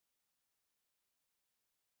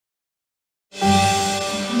You're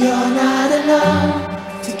not alone,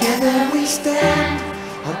 together we stand.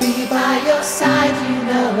 I'll be by your side, you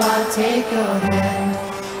know I'll take your hand.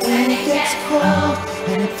 When it gets cold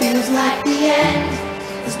and it feels like the end,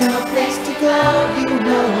 there's no place to go, you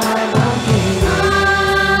know I won't give in.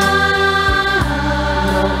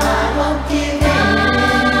 No, I won't give in.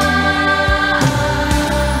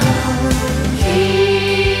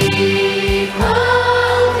 Keep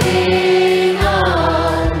holding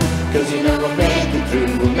on, 'cause you know we'll make it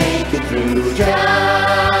through, we'll make it through.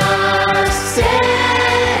 Just stay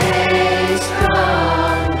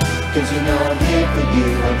strong, 'cause you know I'm here for you,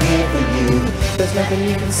 I'm here for you. There's nothing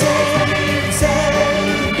you can say, nothing you can say,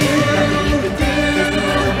 nothing you can do, there's no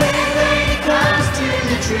other way when it comes to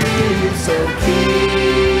the truth. So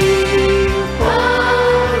keep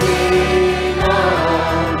holding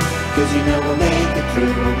on, 'cause you know we'll make it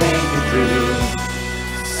through, we'll make it through.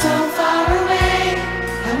 So far away,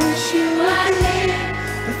 I wish you were here,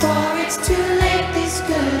 before it's too late, this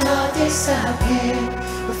could all disappear.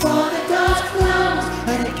 Before the doors close,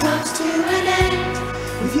 when it comes to an end,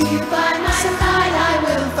 with you by my side, I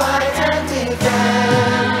will fight and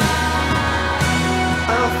defend.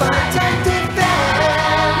 I'll fight and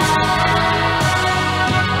defend.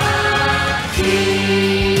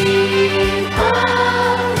 Keep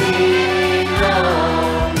holding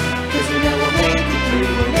on, 'cause you know we'll make it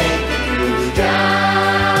through, we'll make it through.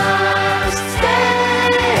 Just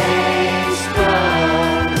stay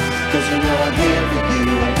strong, 'cause you know I'm here for you,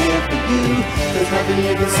 I'm here for you. There's nothing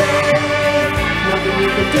you can say, nothing you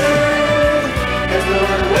can do, there's no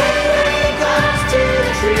other way when it comes to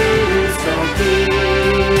the truth. So keep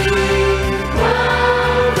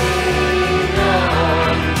holding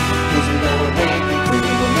on, 'cause you know we'll make it through,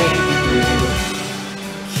 we'll make it through.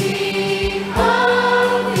 Keep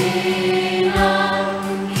holding on,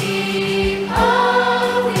 keep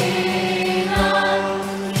holding on,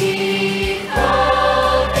 keep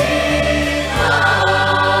holding on.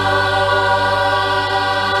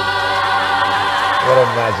 What a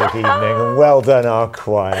magic evening, and well done, our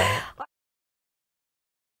choir.